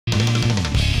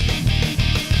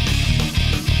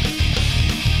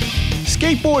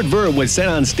Skateboard Vert was set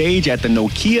on stage at the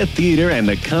Nokia Theater and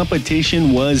the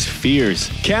competition was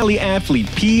fierce. Cali athlete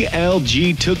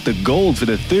PLG took the gold for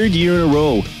the third year in a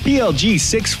row. PLG's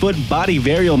 6-foot body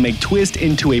varial McTwist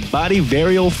into a body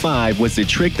varial 5 was the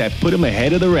trick that put him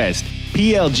ahead of the rest.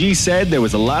 PLG said there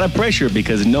was a lot of pressure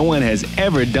because no one has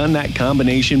ever done that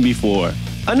combination before.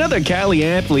 Another Cali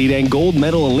athlete and gold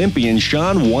medal Olympian,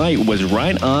 Shaun was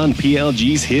right on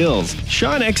PLG's heels.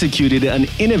 Shaun executed an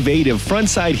innovative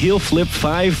frontside heel flip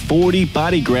 540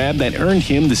 body grab that earned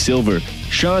him the silver.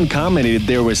 Shaun commented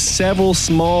there were several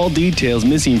small details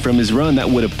missing from his run that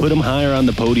would have put him higher on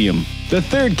the podium. The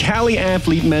third Cali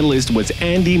athlete medalist was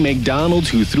Macdonald,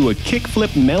 who threw a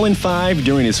kickflip melon 5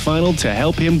 during his final to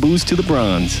help him boost to the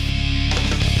bronze.